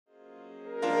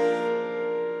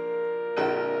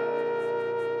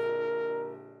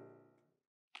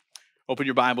Open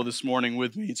your Bible this morning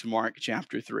with me to Mark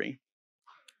chapter 3.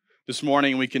 This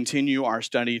morning we continue our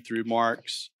study through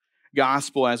Mark's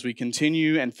gospel as we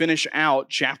continue and finish out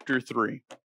chapter 3.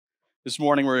 This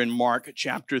morning we're in Mark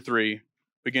chapter 3,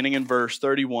 beginning in verse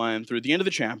 31 through the end of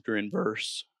the chapter in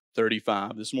verse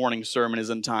 35. This morning's sermon is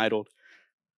entitled,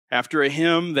 after a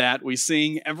hymn that we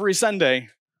sing every Sunday,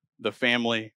 The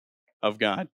Family of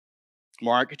God.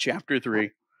 Mark chapter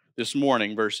 3, this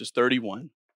morning, verses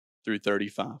 31 through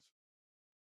 35.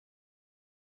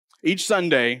 Each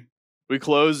Sunday, we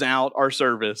close out our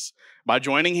service by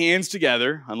joining hands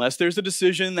together, unless there's a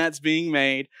decision that's being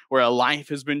made where a life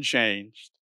has been changed,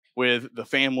 with the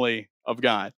family of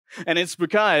God. And it's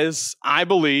because I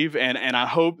believe, and I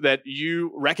hope that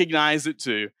you recognize it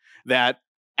too, that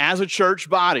as a church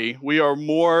body, we are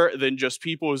more than just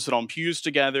people who sit on pews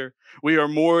together. We are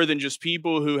more than just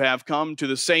people who have come to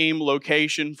the same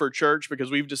location for church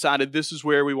because we've decided this is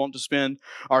where we want to spend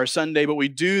our Sunday. But we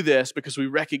do this because we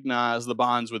recognize the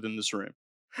bonds within this room.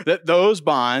 That those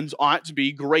bonds ought to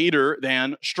be greater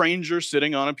than strangers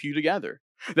sitting on a pew together.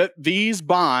 That these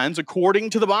bonds, according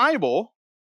to the Bible,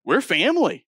 we're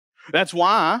family. That's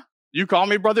why you call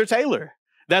me Brother Taylor.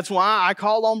 That's why I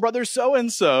call on Brother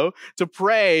so-and-so to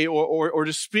pray or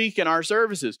to speak in our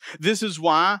services. This is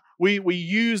why we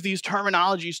use these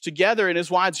terminologies together, and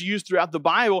it's why it's used throughout the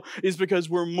Bible, is because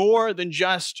we're more than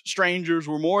just strangers.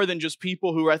 We're more than just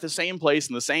people who are at the same place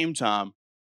in the same time.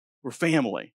 We're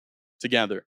family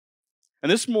together.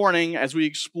 And this morning, as we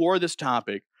explore this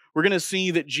topic, we're going to see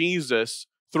that Jesus,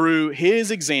 through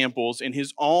his examples in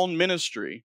his own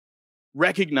ministry,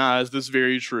 recognized this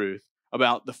very truth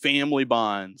about the family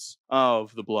bonds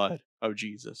of the blood of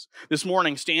Jesus. This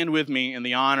morning, stand with me in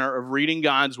the honor of reading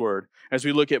God's word as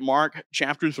we look at Mark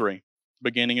chapter 3,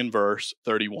 beginning in verse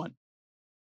 31.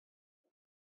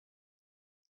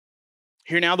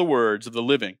 Hear now the words of the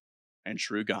living and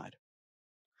true God.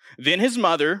 Then his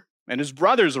mother and his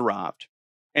brothers arrived,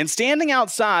 and standing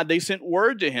outside, they sent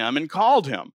word to him and called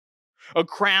him. A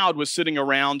crowd was sitting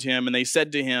around him, and they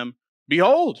said to him,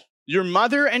 "Behold, your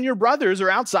mother and your brothers are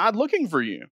outside looking for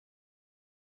you."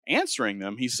 Answering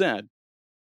them, he said,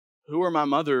 "Who are my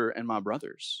mother and my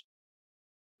brothers?"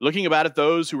 Looking about at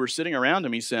those who were sitting around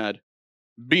him, he said,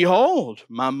 "Behold,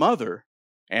 my mother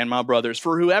and my brothers.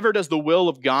 For whoever does the will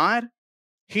of God,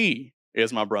 he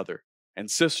is my brother and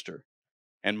sister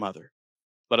and mother."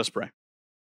 Let us pray.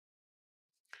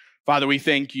 Father, we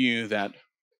thank you that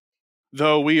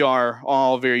though we are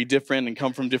all very different and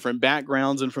come from different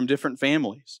backgrounds and from different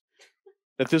families,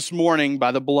 that this morning,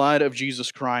 by the blood of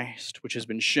Jesus Christ, which has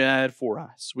been shed for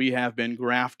us, we have been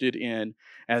grafted in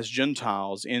as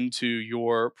Gentiles into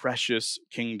your precious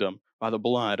kingdom by the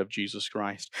blood of Jesus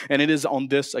Christ. And it is on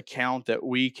this account that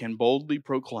we can boldly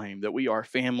proclaim that we are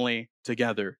family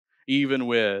together, even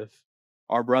with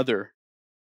our brother,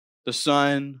 the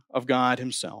Son of God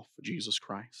himself, Jesus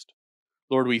Christ.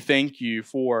 Lord, we thank you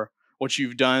for what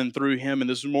you've done through him. And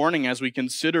this morning, as we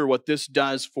consider what this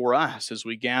does for us as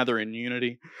we gather in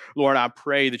unity, Lord, I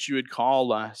pray that you would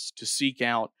call us to seek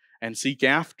out and seek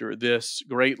after this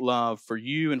great love for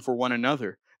you and for one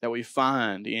another that we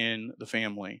find in the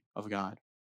family of God.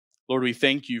 Lord, we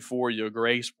thank you for your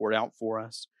grace poured out for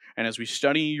us. And as we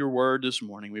study your word this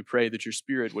morning, we pray that your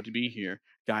Spirit would be here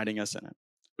guiding us in it.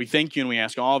 We thank you and we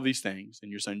ask all of these things in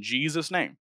your Son, Jesus'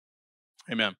 name.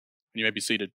 Amen. And you may be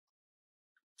seated.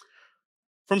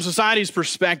 From society's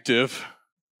perspective,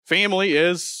 family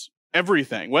is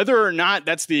everything. Whether or not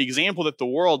that's the example that the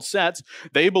world sets,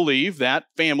 they believe that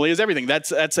family is everything.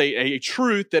 That's a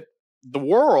truth that the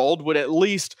world would at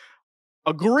least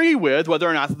agree with, whether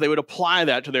or not they would apply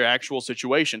that to their actual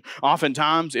situation.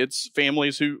 Oftentimes, it's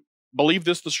families who believe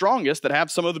this the strongest that have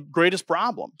some of the greatest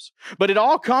problems. But it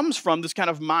all comes from this kind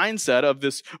of mindset of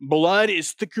this blood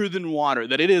is thicker than water,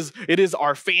 that it is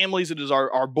our families, it is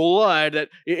our blood that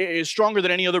is stronger than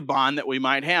any other bond that we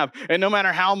might have. And no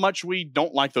matter how much we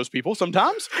don't like those people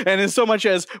sometimes, and as so much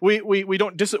as we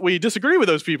disagree with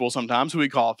those people sometimes who we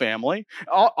call family,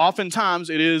 oftentimes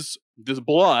it is this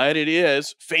blood, it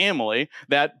is family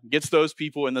that gets those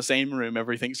people in the same room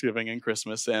every Thanksgiving and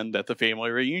Christmas and at the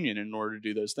family reunion in order to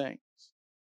do those things.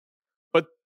 But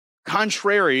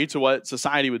contrary to what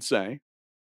society would say,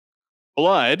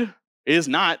 blood is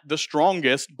not the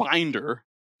strongest binder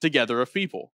together of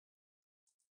people.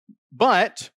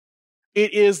 But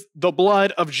it is the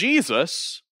blood of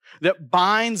Jesus that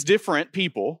binds different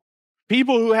people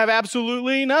who have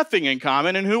absolutely nothing in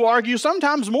common and who argue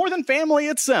sometimes more than family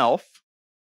itself,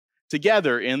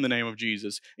 together in the name of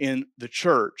Jesus, in the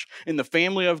church, in the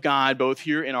family of God, both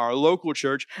here in our local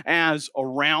church as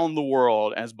around the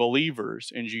world as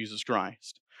believers in Jesus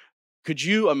Christ. Could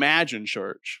you imagine,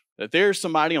 church, that there's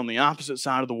somebody on the opposite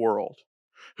side of the world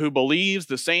who believes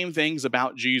the same things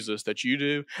about Jesus that you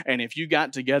do, and if you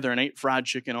got together and ate fried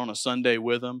chicken on a Sunday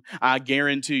with them, I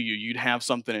guarantee you'd have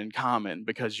something in common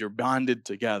because you're bonded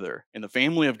together in the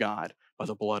family of God by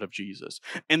the blood of Jesus.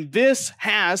 And this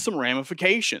has some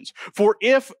ramifications. For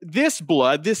if this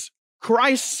blood, this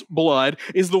Christ's blood,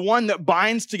 is the one that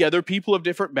binds together people of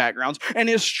different backgrounds and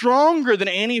is stronger than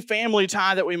any family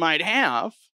tie that we might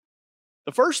have,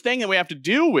 the first thing that we have to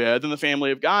deal with in the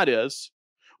family of God is,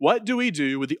 what do we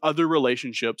do with the other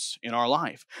relationships in our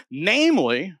life?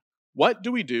 Namely, what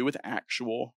do we do with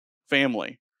actual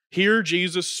family? Here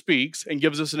Jesus speaks and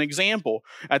gives us an example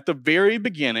at the very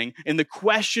beginning in the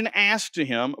question asked to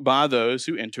him by those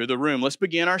who enter the room. Let's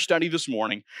begin our study this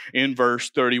morning in verse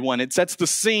 31. It sets the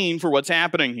scene for what's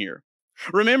happening here.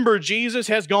 Remember, Jesus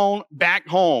has gone back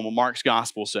home, Mark's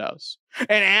gospel says.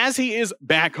 And as he is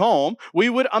back home, we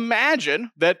would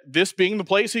imagine that this being the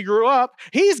place he grew up,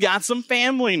 he's got some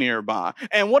family nearby.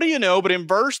 And what do you know, but in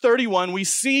verse 31, we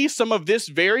see some of this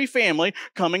very family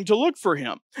coming to look for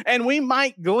him. And we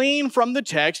might glean from the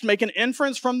text, make an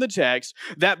inference from the text,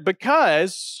 that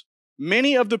because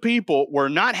many of the people were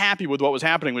not happy with what was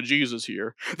happening with Jesus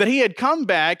here, that he had come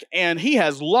back and he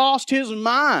has lost his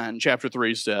mind, chapter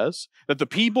 3 says, that the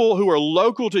people who are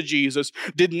local to Jesus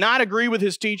did not agree with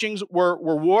his teachings, were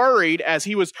worried as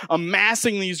he was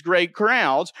amassing these great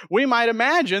crowds. We might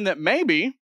imagine that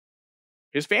maybe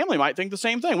his family might think the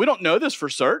same thing. We don't know this for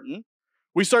certain.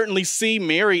 We certainly see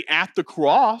Mary at the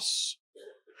cross.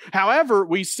 However,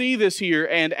 we see this here,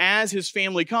 and as his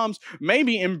family comes,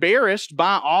 maybe embarrassed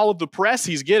by all of the press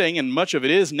he's getting, and much of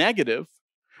it is negative,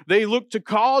 they look to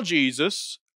call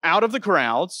Jesus out of the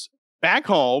crowds, back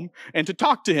home, and to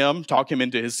talk him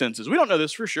into his senses. We don't know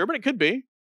this for sure, but it could be.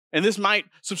 And this might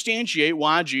substantiate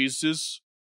why Jesus'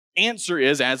 answer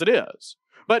is as it is.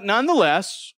 But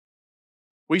nonetheless,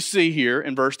 we see here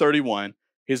in verse 31,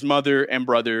 his mother and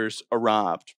brothers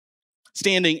arrived.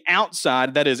 Standing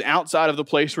outside, that is outside of the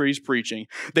place where he's preaching,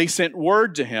 they sent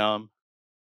word to him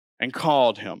and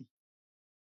called him.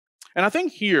 And I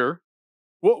think here,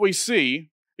 what we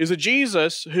see is a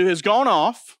Jesus who has gone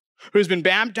off, who has been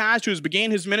baptized, who has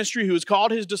began his ministry, who has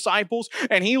called his disciples,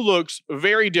 and he looks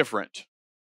very different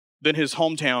than his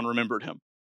hometown remembered him.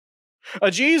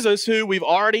 A Jesus who we've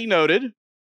already noted,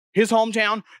 his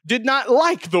hometown did not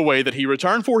like the way that he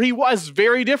returned, for he was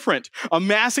very different,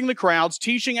 amassing the crowds,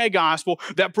 teaching a gospel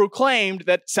that proclaimed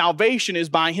that salvation is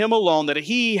by him alone, that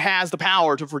he has the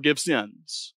power to forgive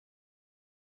sins.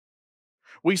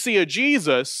 We see a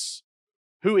Jesus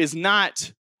who is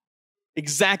not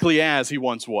exactly as he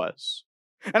once was.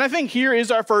 And I think here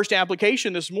is our first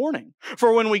application this morning.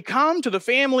 For when we come to the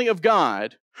family of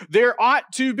God, there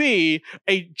ought to be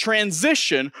a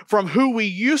transition from who we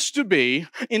used to be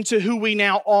into who we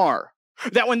now are.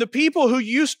 That when the people who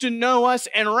used to know us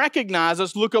and recognize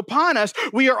us look upon us,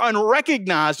 we are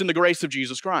unrecognized in the grace of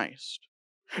Jesus Christ.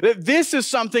 That this is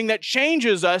something that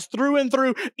changes us through and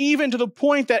through, even to the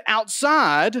point that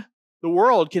outside, the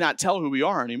world cannot tell who we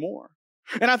are anymore.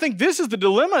 And I think this is the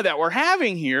dilemma that we're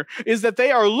having here, is that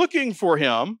they are looking for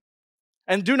him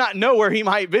and do not know where he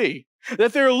might be.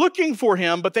 That they're looking for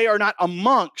him, but they are not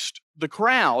amongst the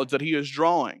crowds that he is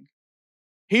drawing.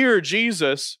 Here,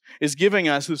 Jesus is giving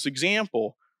us this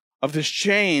example of this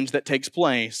change that takes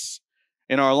place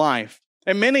in our life.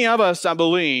 And many of us, I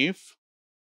believe,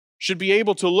 should be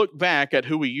able to look back at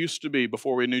who we used to be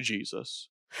before we knew Jesus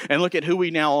and look at who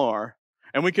we now are.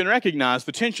 And we can recognize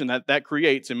the tension that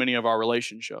creates in many of our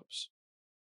relationships.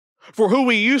 For who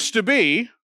we used to be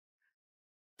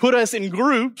put us in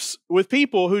groups with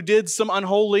people who did some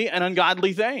unholy and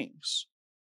ungodly things.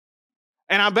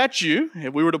 And I bet you,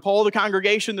 if we were to poll the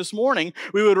congregation this morning,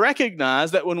 we would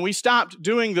recognize that when we stopped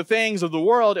doing the things of the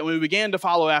world and we began to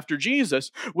follow after Jesus,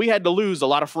 we had to lose a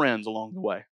lot of friends along the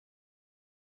way.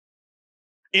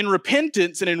 In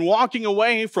repentance and in walking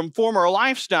away from former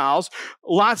lifestyles,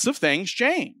 lots of things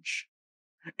change.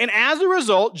 And as a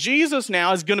result, Jesus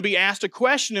now is going to be asked a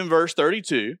question in verse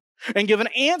 32 and give an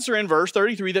answer in verse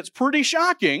 33 that's pretty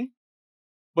shocking,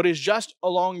 but is just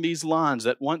along these lines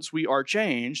that once we are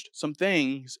changed, some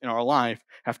things in our life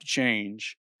have to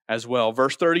change as well.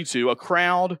 Verse 32, a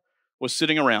crowd was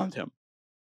sitting around him,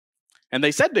 and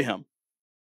they said to him,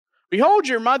 "Behold,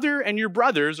 your mother and your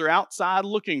brothers are outside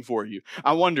looking for you."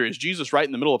 I wonder, is Jesus right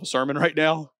in the middle of a sermon right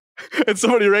now? And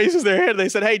somebody raises their hand and they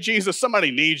said, "Hey, Jesus, somebody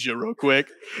needs you real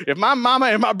quick. If my mama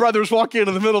and my brothers walk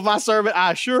into the middle of my sermon,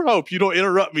 I sure hope you don't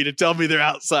interrupt me to tell me they're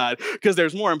outside, because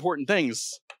there's more important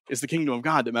things. It's the kingdom of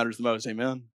God that matters the most."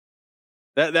 Amen.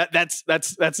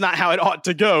 That's not how it ought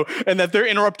to go. And that they're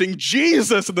interrupting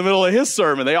Jesus in the middle of his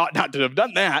sermon. They ought not to have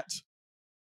done that.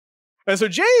 And so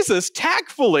Jesus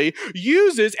tactfully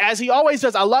uses, as he always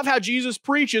does, I love how Jesus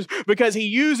preaches because he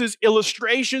uses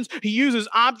illustrations, he uses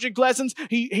object lessons,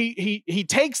 he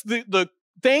takes the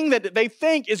thing that they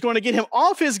think is going to get him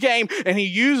off his game and he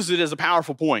uses it as a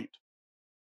powerful point.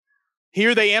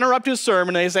 Here they interrupt his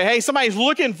sermon and they say, hey, somebody's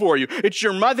looking for you. It's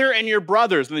your mother and your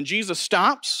brothers. And then Jesus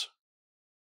stops.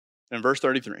 In verse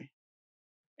 33,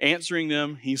 answering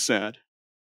them, he said,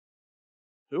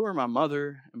 who are my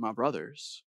mother and my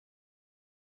brothers?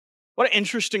 What an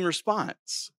interesting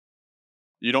response.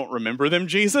 You don't remember them,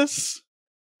 Jesus?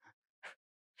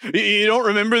 You don't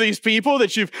remember these people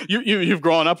that you've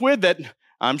grown up with that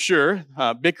I'm sure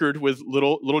bickered with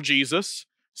little Jesus,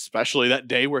 especially that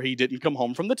day where he didn't come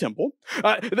home from the temple.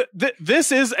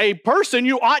 This is a person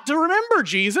you ought to remember,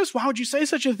 Jesus. Why would you say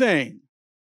such a thing?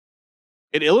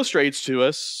 It illustrates to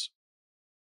us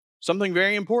something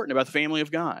very important about the family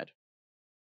of God.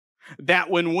 That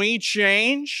when we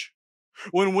change,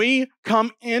 when we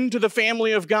come into the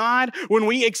family of God, when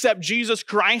we accept Jesus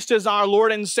Christ as our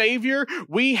Lord and Savior,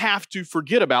 we have to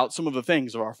forget about some of the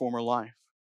things of our former life.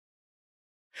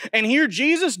 And here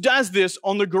Jesus does this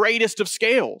on the greatest of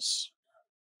scales.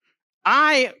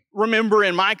 I remember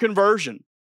in my conversion,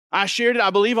 I shared it, I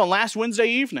believe, on last Wednesday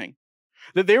evening,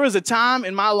 that there was a time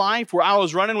in my life where I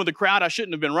was running with a crowd I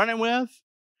shouldn't have been running with.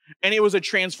 And it was a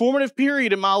transformative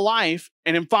period in my life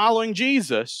and in following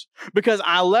Jesus because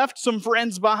I left some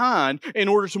friends behind in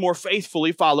order to more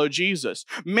faithfully follow Jesus.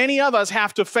 Many of us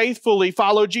have to faithfully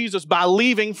follow Jesus by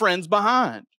leaving friends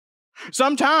behind.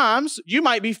 Sometimes you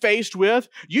might be faced with,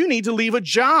 you need to leave a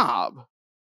job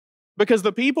because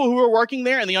the people who are working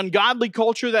there and the ungodly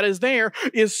culture that is there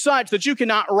is such that you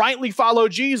cannot rightly follow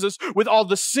Jesus with all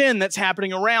the sin that's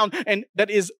happening around and that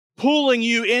is pulling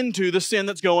you into the sin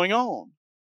that's going on.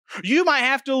 You might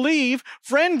have to leave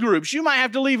friend groups. You might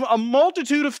have to leave a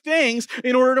multitude of things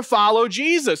in order to follow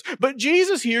Jesus. But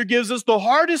Jesus here gives us the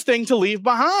hardest thing to leave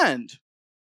behind.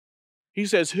 He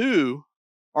says, who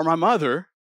are my mother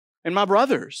and my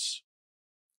brothers?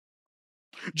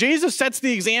 Jesus sets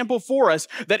the example for us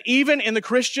that even in the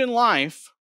Christian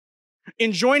life,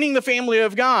 in joining the family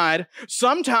of God,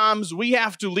 sometimes we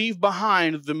have to leave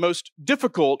behind the most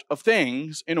difficult of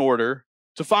things in order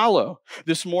to follow.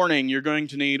 This morning, you're going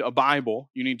to need a Bible.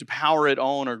 You need to power it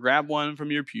on or grab one from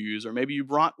your pews, or maybe you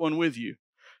brought one with you.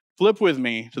 Flip with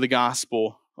me to the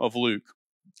Gospel of Luke.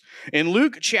 In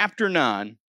Luke chapter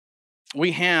 9,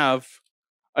 we have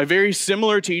a very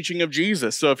similar teaching of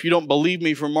Jesus. So if you don't believe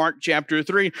me from Mark chapter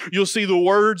 3, you'll see the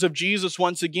words of Jesus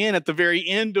once again at the very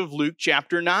end of Luke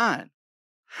chapter 9.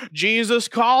 Jesus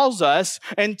calls us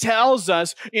and tells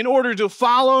us, in order to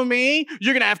follow me,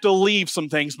 you're going to have to leave some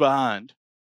things behind.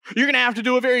 You're going to have to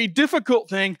do a very difficult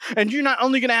thing, and you're not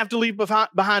only going to have to leave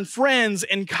behind friends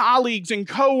and colleagues and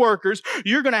coworkers,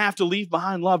 you're going to have to leave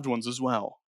behind loved ones as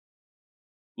well.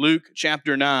 Luke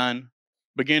chapter 9,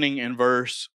 beginning in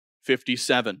verse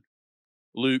 57.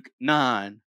 Luke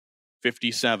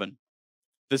 9:57.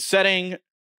 The setting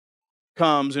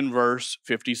comes in verse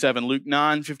 57. Luke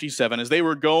 9:57. As they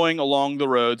were going along the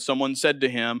road, someone said to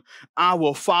him, I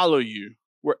will follow you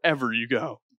wherever you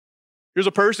go. Here's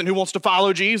a person who wants to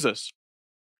follow Jesus.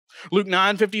 Luke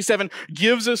 9:57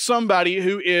 gives us somebody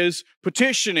who is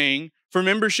petitioning for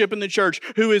membership in the church,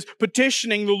 who is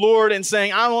petitioning the Lord and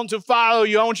saying, I want to follow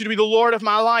you. I want you to be the Lord of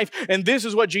my life. And this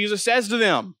is what Jesus says to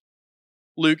them.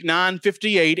 Luke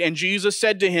 9:58, and Jesus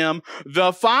said to him,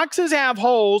 the foxes have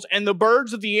holes and the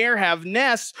birds of the air have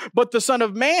nests, but the Son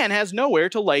of Man has nowhere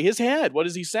to lay his head. What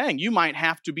is he saying? You might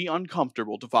have to be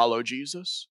uncomfortable to follow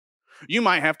Jesus. You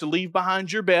might have to leave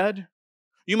behind your bed.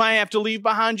 You might have to leave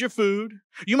behind your food.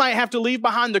 You might have to leave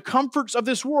behind the comforts of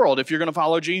this world if you're going to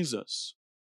follow Jesus.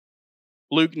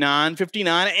 Luke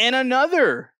 9:59, and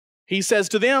another, he says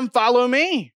to them, follow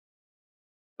me.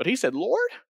 But he said, Lord,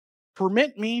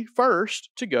 permit me first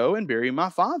to go and bury my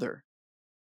father.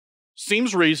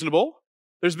 Seems reasonable.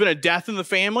 There's been a death in the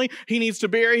family. He needs to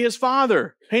bury his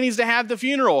father. He needs to have the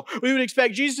funeral. We would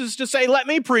expect Jesus to say, let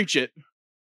me preach it.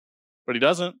 But he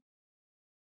doesn't.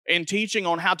 In teaching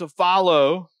on how to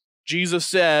follow, Jesus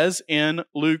says in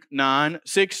Luke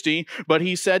 9:60, but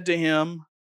he said to him,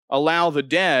 allow the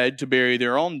dead to bury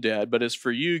their own dead, but as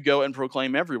for you, go and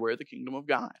proclaim everywhere the kingdom of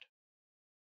God.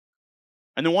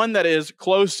 And the one that is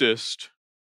closest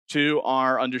to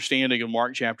our understanding of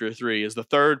Mark chapter 3 is the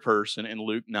third person in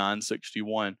Luke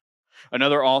 9:61.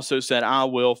 Another also said, I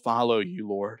will follow you,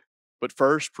 Lord, but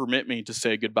first permit me to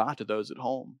say goodbye to those at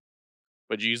home.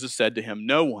 But Jesus said to him,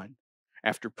 no one,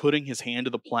 after putting his hand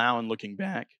to the plow and looking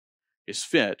back, is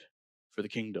fit for the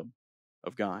kingdom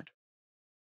of God.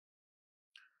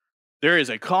 There is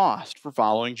a cost for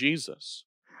following Jesus.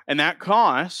 And that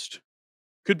cost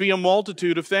could be a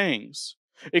multitude of things.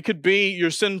 It could be your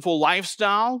sinful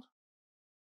lifestyle.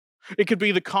 It could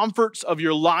be the comforts of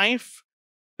your life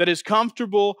that is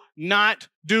comfortable not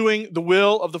doing the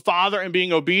will of the Father and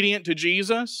being obedient to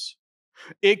Jesus.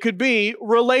 It could be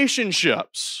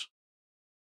relationships.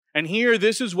 And here,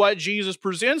 this is what Jesus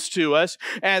presents to us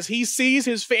as he sees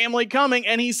his family coming,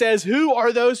 and he says, who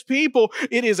are those people?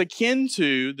 It is akin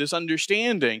to this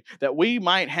understanding that we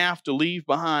might have to leave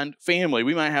behind family.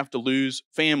 We might have to lose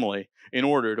family in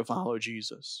order to follow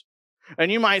Jesus. And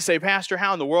you might say, Pastor,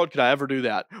 how in the world could I ever do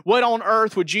that? What on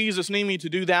earth would Jesus need me to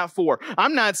do that for?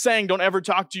 I'm not saying don't ever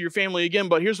talk to your family again,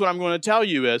 but here's what I'm going to tell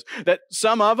you is that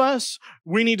some of us,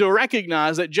 we need to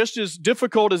recognize that just as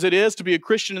difficult as it is to be a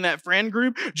Christian in that friend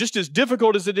group, just as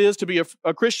difficult as it is to be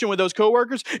a Christian with those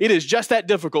coworkers, it is just that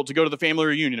difficult to go to the family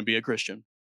reunion and be a Christian.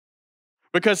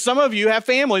 Because some of you have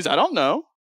families, I don't know,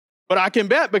 but I can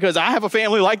bet because I have a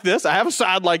family like this, I have a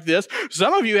side like this.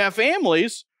 Some of you have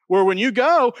families where when you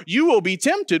go, you will be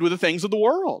tempted with the things of the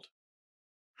world.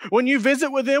 When you visit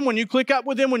with them, when you click up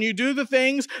with them, when you do the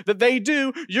things that they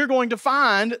do, you're going to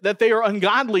find that they are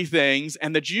ungodly things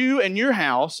and that you and your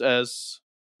house, as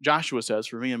Joshua says,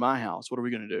 for me and my house, what are we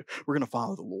going to do? We're going to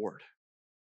follow the Lord.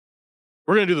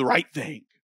 We're going to do the right thing.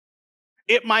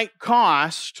 It might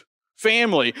cost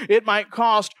family. It might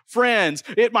cost friends.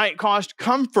 It might cost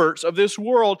comforts of this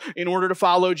world in order to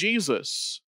follow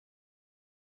Jesus.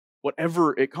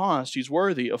 Whatever it costs, he's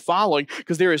worthy of following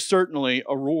because there is certainly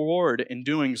a reward in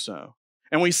doing so.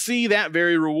 And we see that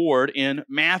very reward in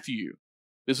Matthew.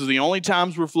 This is the only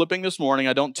times we're flipping this morning.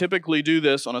 I don't typically do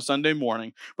this on a Sunday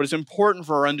morning, but it's important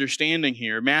for our understanding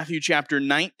here. Matthew chapter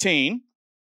 19.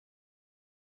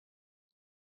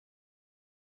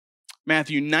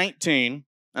 Matthew 19,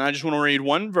 and I just want to read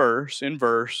one verse in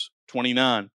verse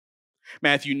 29.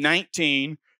 Matthew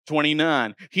 19,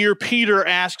 29. Here Peter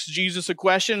asks Jesus a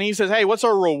question. And he says, hey, what's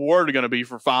our reward going to be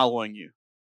for following you?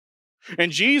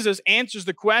 And Jesus answers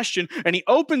the question, and he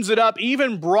opens it up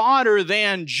even broader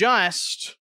than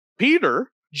just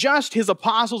Peter, just his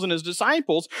apostles and his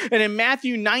disciples. And in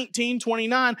Matthew 19,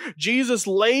 29, Jesus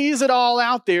lays it all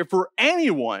out there for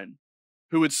anyone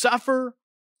who would suffer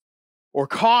or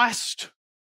cost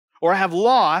or have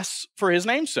loss for his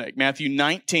name's sake. Matthew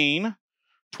 19,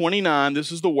 29,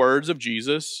 this is the words of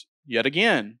Jesus yet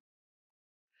again.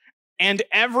 And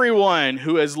everyone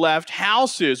who has left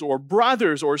houses or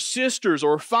brothers or sisters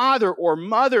or father or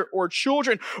mother or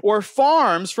children or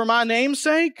farms for my name's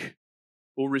sake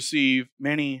will receive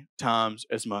many times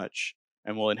as much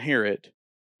and will inherit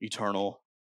eternal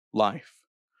life.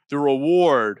 The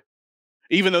reward,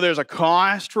 even though there's a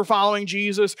cost for following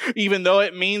Jesus, even though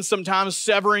it means sometimes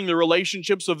severing the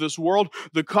relationships of this world,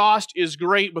 the cost is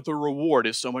great, but the reward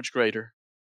is so much greater.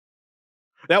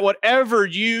 That whatever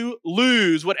you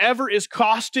lose, whatever is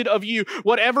costed of you,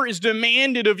 whatever is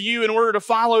demanded of you in order to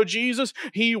follow Jesus,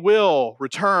 he will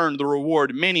return the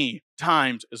reward many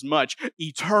times as much.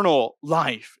 Eternal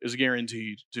life is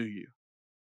guaranteed to you.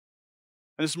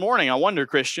 And this morning, I wonder,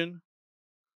 Christian,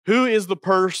 who is the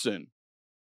person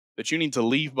that you need to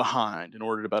leave behind in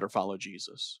order to better follow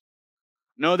Jesus?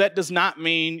 No, that does not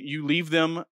mean you leave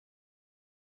them,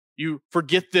 you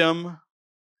forget them,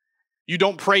 you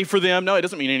don't pray for them. No, it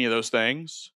doesn't mean any of those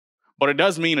things. But it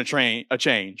does mean a change,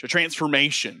 a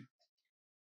transformation.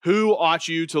 Who ought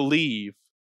you to leave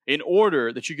in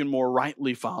order that you can more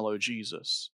rightly follow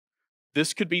Jesus?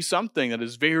 This could be something that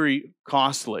is very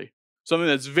costly, something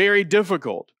that's very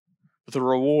difficult, but the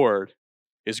reward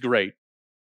is great.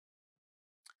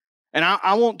 And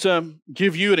I want to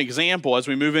give you an example as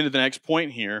we move into the next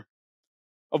point here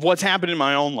of what's happened in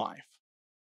my own life.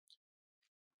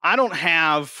 I don't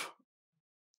have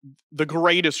the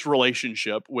greatest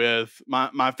relationship with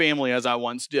my family as I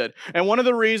once did. And one of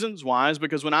the reasons why is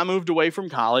because when I moved away from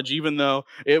college, even though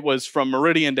it was from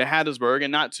Meridian to Hattiesburg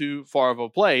and not too far of a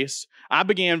place, I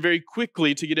began very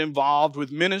quickly to get involved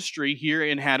with ministry here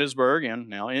in Hattiesburg and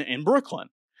now in Brooklyn.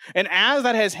 And as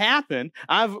that has happened,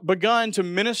 I've begun to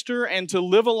minister and to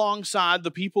live alongside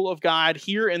the people of God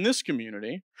here in this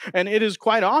community. And it is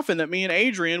quite often that me and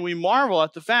Adrian, we marvel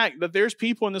at the fact that there's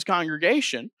people in this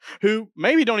congregation who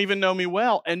maybe don't even know me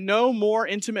well and know more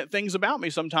intimate things about me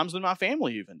sometimes than my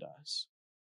family even does.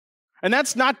 And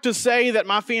that's not to say that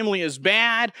my family is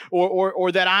bad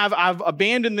or that I've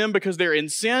abandoned them because they're in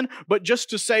sin, but just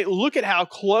to say, look at how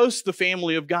close the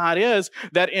family of God is,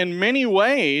 that in many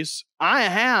ways, I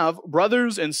have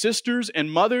brothers and sisters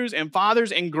and mothers and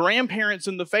fathers and grandparents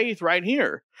in the faith right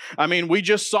here. I mean, we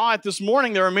just saw it this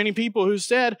morning. There are many people who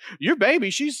said, your baby,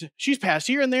 she's passed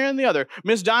here and there and the other.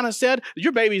 Miss Donna said,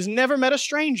 your baby's never met a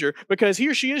stranger because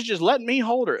here she is just letting me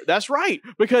hold her. That's right,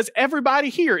 because everybody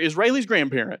here is Rayleigh's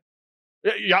grandparent.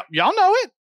 Y'all know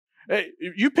it.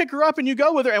 You pick her up and you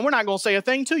go with her, and we're not going to say a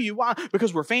thing to you. Why?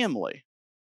 Because we're family.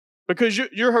 Because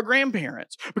you're her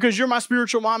grandparents. Because you're my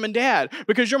spiritual mom and dad.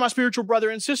 Because you're my spiritual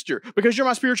brother and sister. Because you're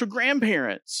my spiritual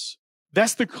grandparents.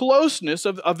 That's the closeness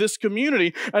of this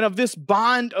community and of this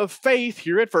bond of faith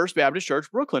here at First Baptist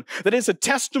Church, Brooklyn. That is a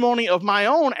testimony of my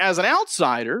own as an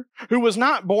outsider who was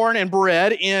not born and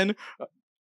bred in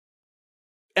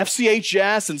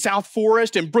FCHS and South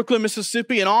Forest and Brooklyn,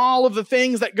 Mississippi, and all of the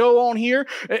things that go on here.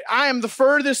 I am the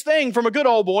furthest thing from a good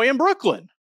old boy in Brooklyn.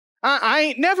 I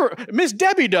ain't never, Miss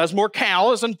Debbie does more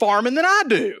cows and farming than I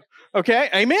do. Okay,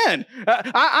 amen.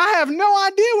 I have no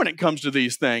idea when it comes to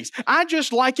these things. I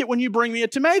just like it when you bring me a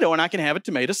tomato and I can have a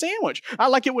tomato sandwich. I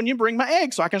like it when you bring my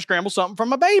eggs so I can scramble something for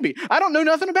my baby. I don't know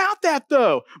nothing about that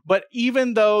though. But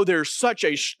even though there's such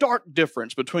a stark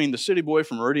difference between the city boy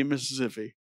from Meridian,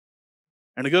 Mississippi,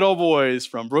 and the good old boys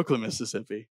from Brooklyn,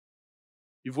 Mississippi,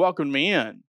 you've welcomed me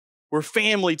in. We're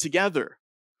family together.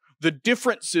 The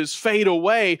differences fade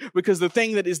away because the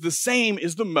thing that is the same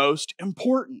is the most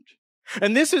important.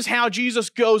 And this is how Jesus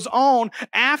goes on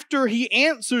after he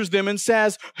answers them and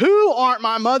says, who aren't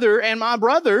my mother and my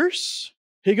brothers?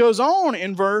 He goes on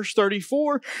in verse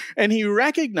 34 and he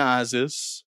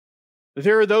recognizes that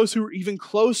there are those who are even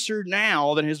closer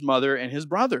now than his mother and his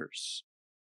brothers.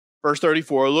 Verse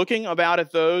 34, looking about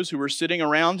at those who were sitting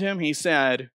around him, he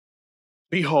said,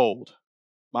 behold,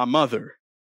 my mother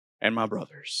and my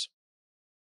brothers.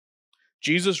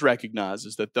 Jesus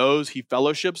recognizes that those he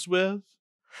fellowships with,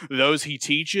 those he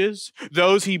teaches,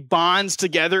 those he bonds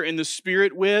together in the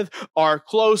Spirit with are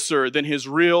closer than his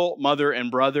real mother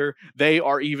and brother. They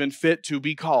are even fit to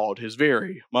be called his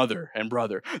very mother and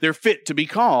brother. They're fit to be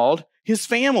called his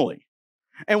family.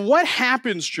 And what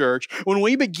happens, church, when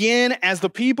we begin as the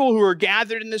people who are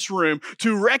gathered in this room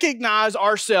to recognize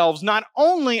ourselves not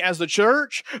only as the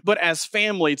church, but as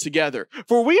family together?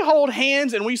 For we hold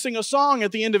hands and we sing a song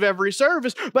at the end of every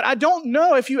service, but I don't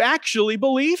know if you actually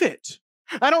believe it.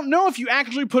 I don't know if you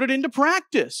actually put it into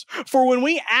practice. For when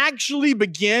we actually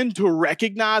begin to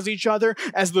recognize each other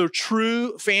as the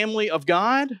true family of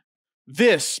God,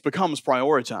 this becomes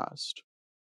prioritized.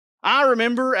 I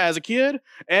remember as a kid,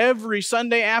 every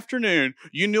Sunday afternoon,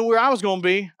 you knew where I was going to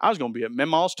be. I was going to be at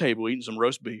Mama's table eating some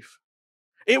roast beef.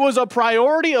 It was a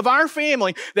priority of our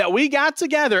family that we got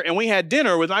together and we had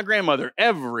dinner with my grandmother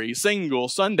every single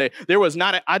Sunday. There was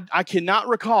not, I cannot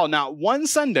recall not one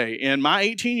Sunday in my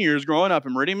 18 years growing up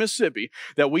in Meridian, Mississippi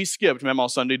that we skipped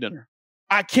Mama's Sunday dinner.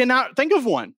 I cannot think of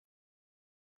one.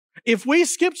 If we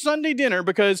skipped Sunday dinner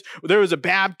because there was a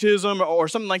baptism or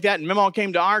something like that and Mama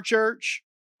came to our church,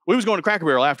 we was going to Cracker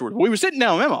Barrel afterwards. We were sitting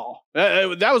down with Mama.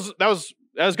 That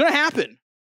was going to happen.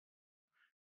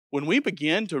 When we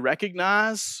begin to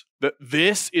recognize that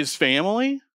this is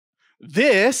family,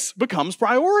 this becomes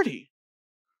priority.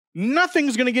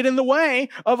 Nothing's going to get in the way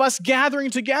of us gathering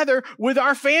together with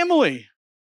our family.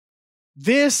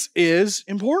 This is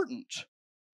important.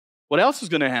 What else is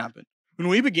going to happen? When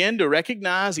we begin to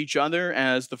recognize each other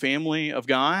as the family of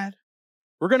God,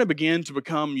 we're going to begin to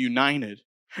become united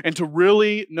and to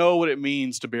really know what it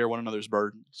means to bear one another's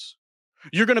burdens.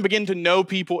 You're going to begin to know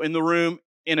people in the room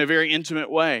in a very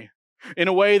intimate way, in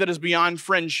a way that is beyond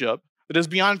friendship, that is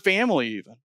beyond family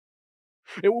even.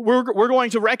 We're going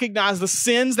to recognize the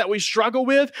sins that we struggle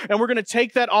with, and we're going to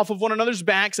take that off of one another's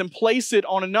backs and place it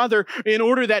on another in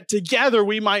order that together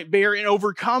we might bear and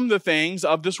overcome the things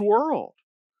of this world.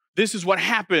 This is what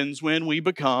happens when we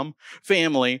become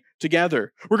family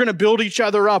together. We're going to build each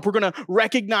other up. We're going to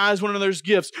recognize one another's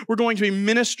gifts. We're going to be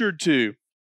ministered to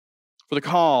for the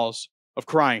cause of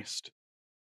Christ.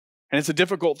 And it's a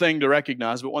difficult thing to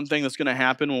recognize, but one thing that's going to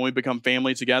happen when we become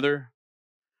family together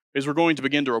is we're going to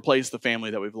begin to replace the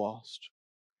family that we've lost.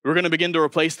 We're going to begin to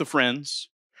replace the friends.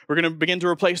 We're going to begin to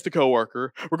replace the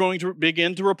coworker. We're going to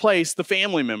begin to replace the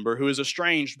family member who is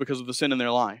estranged because of the sin in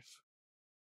their life.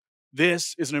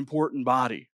 This is an important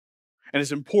body. And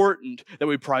it's important that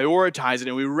we prioritize it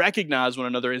and we recognize one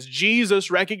another as Jesus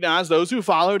recognized those who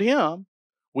followed him.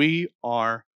 We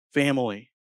are family.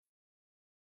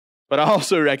 But I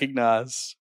also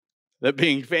recognize that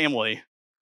being family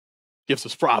gives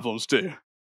us problems too.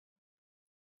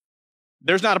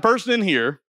 There's not a person in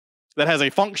here that has a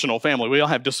functional family. We all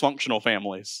have dysfunctional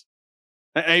families.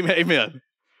 Amen.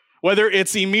 Whether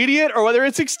it's immediate or whether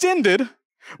it's extended,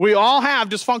 we all have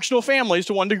dysfunctional families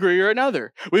to one degree or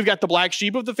another. We've got the black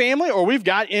sheep of the family, or we've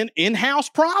got in-house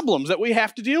problems that we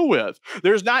have to deal with.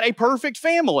 There's not a perfect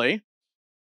family.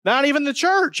 Not even the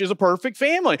church is a perfect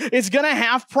family. It's going to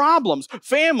have problems.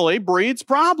 Family breeds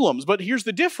problems. But here's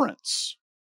the difference.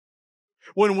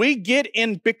 When we get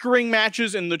in bickering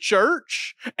matches in the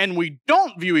church and we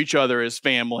don't view each other as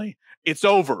family, it's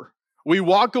over. We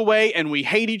walk away and we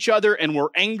hate each other and we're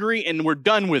angry and we're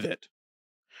done with it.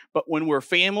 But when we're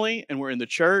family and we're in the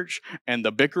church and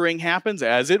the bickering happens,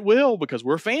 as it will because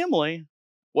we're family,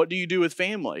 what do you do with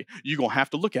family? You're going to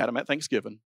have to look at them at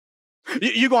Thanksgiving.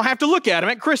 You're going to have to look at them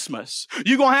at Christmas.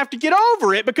 You're going to have to get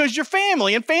over it because you're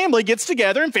family, and family gets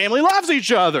together and family loves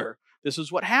each other. This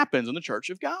is what happens in the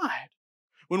church of God.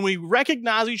 When we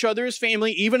recognize each other as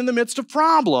family, even in the midst of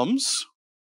problems,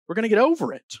 we're going to get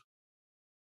over it.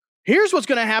 Here's what's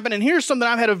going to happen, and here's something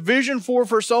I've had a vision for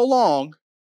so long.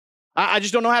 I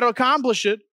just don't know how to accomplish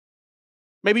it.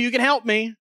 Maybe you can help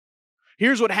me.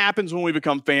 Here's what happens when we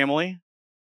become family.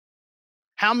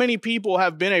 How many people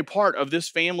have been a part of this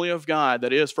family of God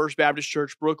that is First Baptist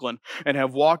Church Brooklyn and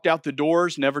have walked out the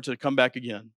doors never to come back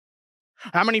again?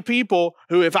 How many people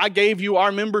who, if I gave you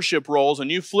our membership rolls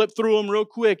and you flipped through them real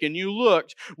quick and you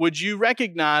looked, would you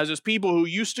recognize as people who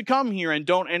used to come here and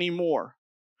don't anymore?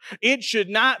 It should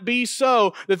not be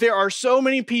so that there are so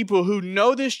many people who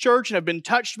know this church and have been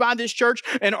touched by this church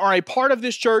and are a part of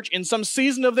this church in some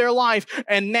season of their life,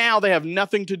 and now they have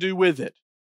nothing to do with it.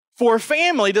 For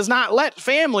family does not let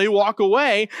family walk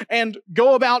away and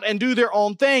go about and do their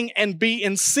own thing and be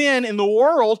in sin in the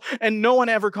world, and no one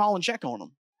ever call and check on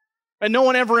them. And no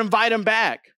one ever invite them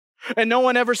back. And no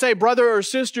one ever say, brother or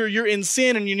sister, you're in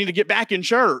sin and you need to get back in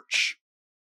church.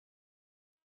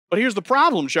 But here's the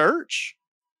problem, church,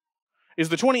 is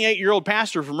the 28-year-old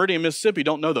pastor from Meridian, Mississippi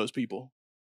don't know those people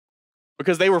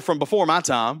because they were from before my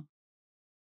time.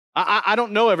 I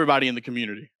don't know everybody in the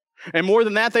community. And more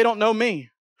than that, they don't know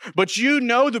me. But you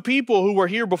know the people who were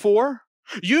here before.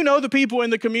 You know the people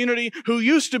in the community who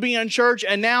used to be in church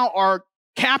and now are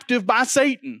captive by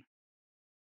Satan.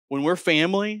 When we're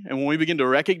family and when we begin to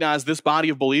recognize this body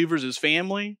of believers as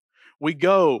family, we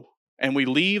go and we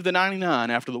leave the 99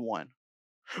 after the one.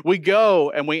 We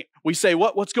go and we say,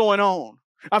 what's going on?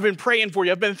 I've been praying for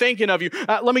you. I've been thinking of you.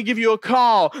 Let me give you a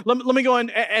call. Let me go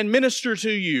and minister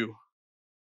to you.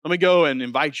 Let me go and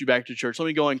invite you back to church. Let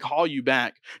me go and call you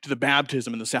back to the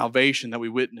baptism and the salvation that we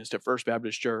witnessed at First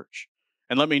Baptist Church.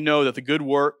 And let me know that the good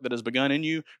work that has begun in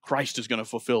you, Christ is going to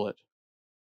fulfill it.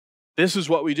 This is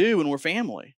what we do when we're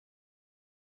family.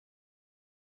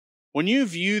 When you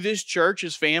view this church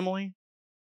as family,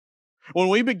 when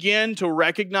we begin to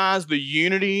recognize the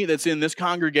unity that's in this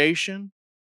congregation,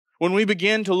 when we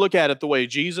begin to look at it the way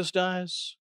Jesus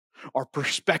does, our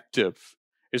perspective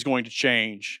is going to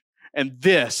change. And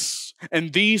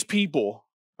these people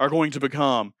are going to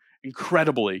become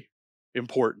incredibly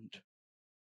important.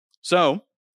 So,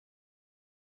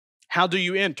 how do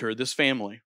you enter this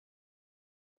family?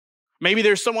 Maybe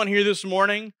there's someone here this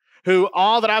morning who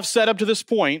all that I've said up to this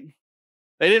point,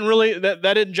 that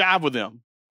didn't jive with them.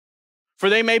 For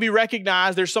they maybe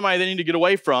recognize there's somebody they need to get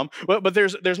away from, but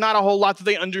there's not a whole lot that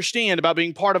they understand about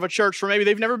being part of a church, for maybe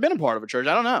they've never been a part of a church.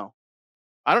 I don't know.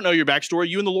 I don't know your backstory.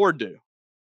 You and the Lord do.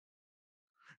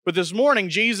 But this morning,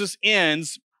 Jesus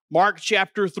ends Mark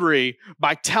chapter 3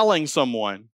 by telling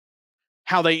someone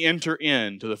how they enter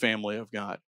into the family of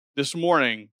God. This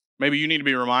morning, maybe you need to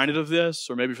be reminded of this,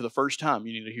 or maybe for the first time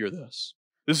you need to hear this.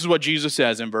 This is what Jesus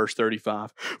says in verse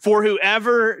 35. For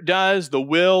whoever does the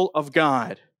will of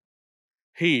God,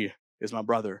 he is my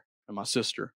brother and my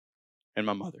sister and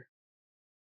my mother.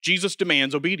 Jesus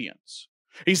demands obedience.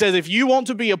 He says, if you want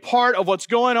to be a part of what's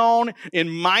going on in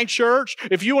my church,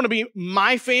 if you want to be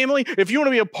my family, if you want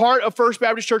to be a part of First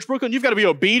Baptist Church Brooklyn, you've got to be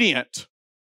obedient.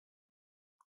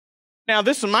 Now,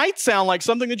 this might sound like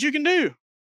something that you can do.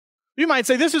 You might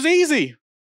say, this is easy.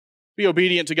 Be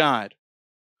obedient to God.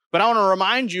 But I want to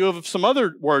remind you of some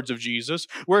other words of Jesus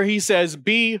where he says,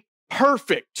 be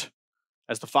perfect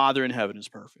as the Father in heaven is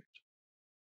perfect.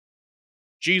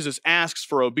 Jesus asks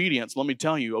for obedience. Let me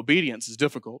tell you, obedience is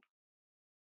difficult.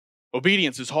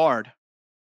 Obedience is hard.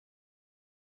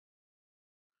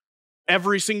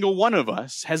 Every single one of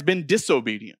us has been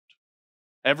disobedient.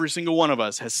 Every single one of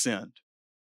us has sinned.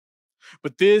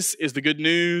 But this is the good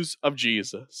news of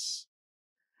Jesus,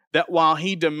 that while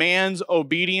he demands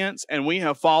obedience and we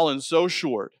have fallen so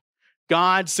short,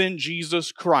 God sent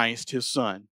Jesus Christ, his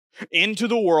Son, into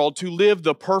the world to live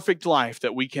the perfect life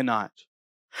that we cannot.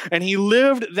 And he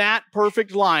lived that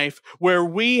perfect life where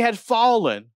we had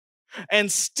fallen.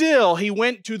 And still, he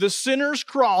went to the sinner's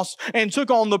cross and took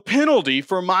on the penalty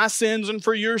for my sins and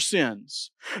for your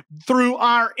sins. Through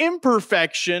our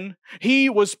imperfection, he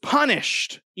was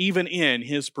punished even in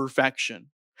his perfection.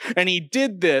 And he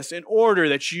did this in order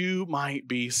that you might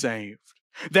be saved,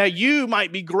 that you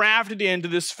might be grafted into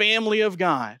this family of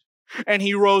God. And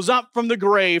he rose up from the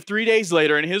grave 3 days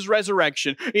later in his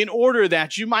resurrection in order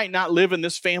that you might not live in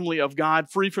this family of God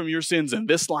free from your sins in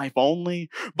this life only,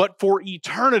 but for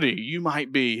eternity you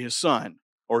might be his son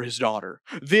or his daughter.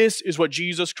 This is what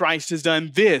Jesus Christ has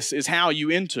done. This is how you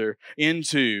enter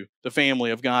into the family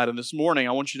of God. And this morning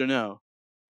I want you to know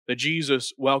that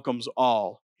Jesus welcomes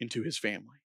all into his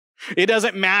family. It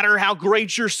doesn't matter how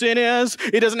great your sin is.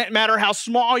 It doesn't matter how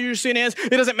small your sin is. It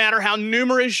doesn't matter how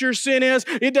numerous your sin is.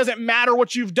 It doesn't matter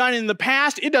what you've done in the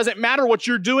past. It doesn't matter what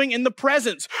you're doing in the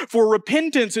present. For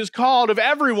repentance is called of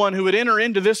everyone who would enter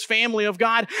into this family of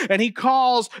God. And he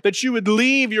calls that you would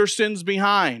leave your sins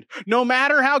behind, no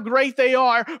matter how great they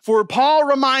are. For Paul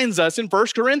reminds us in 1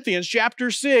 Corinthians chapter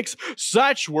 6,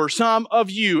 such were some of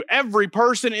you. Every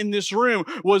person in this room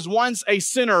was once a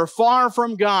sinner far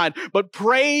from God, but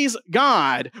praise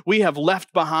God, we have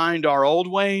left behind our old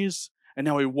ways, and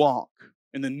now we walk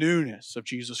in the newness of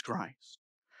Jesus Christ.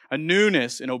 A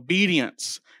newness in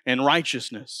obedience and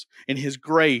righteousness, in his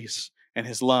grace and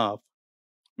his love.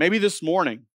 Maybe this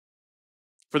morning,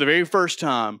 for the very first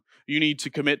time, you need to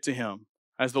commit to him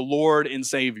as the Lord and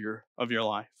Savior of your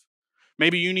life.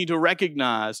 Maybe you need to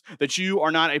recognize that you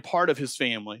are not a part of his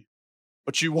family,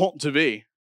 but you want to be.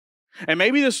 And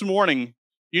maybe this morning,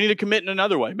 you need to commit in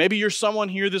another way. Maybe you're someone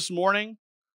here this morning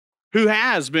who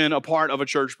has been a part of a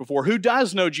church before, who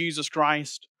does know Jesus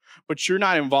Christ, but you're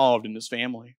not involved in this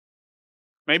family.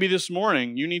 Maybe this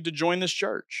morning you need to join this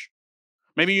church.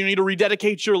 Maybe you need to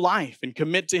rededicate your life and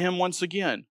commit to him once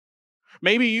again.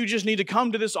 Maybe you just need to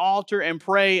come to this altar and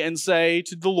pray and say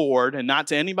to the Lord and not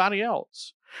to anybody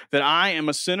else that I am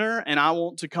a sinner and I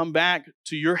want to come back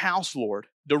to your house, Lord.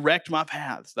 Direct my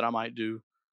paths that I might do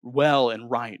well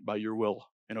and right by your will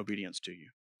and obedience to you.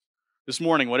 This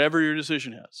morning, whatever your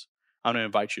decision is, I'm going to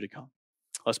invite you to come.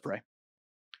 Let's pray.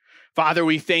 Father,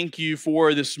 we thank you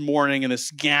for this morning and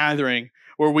this gathering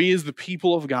where we as the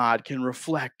people of God can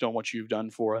reflect on what you've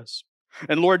done for us.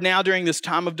 And Lord, now during this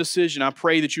time of decision, I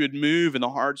pray that you would move in the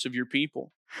hearts of your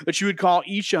people, that you would call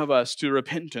each of us to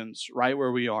repentance right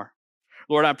where we are.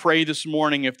 Lord, I pray this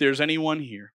morning if there's anyone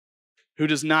here who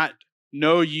does not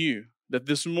know you, that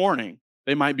this morning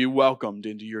they might be welcomed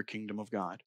into your kingdom of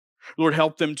God. Lord,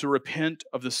 help them to repent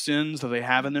of the sins that they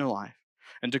have in their life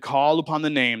and to call upon the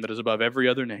name that is above every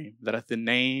other name, that at the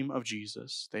name of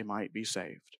Jesus they might be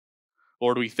saved.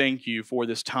 Lord, we thank you for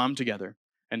this time together.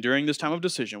 And during this time of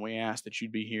decision, we ask that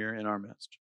you'd be here in our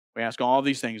midst. We ask all of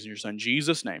these things in your Son,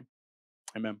 Jesus' name.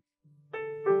 Amen.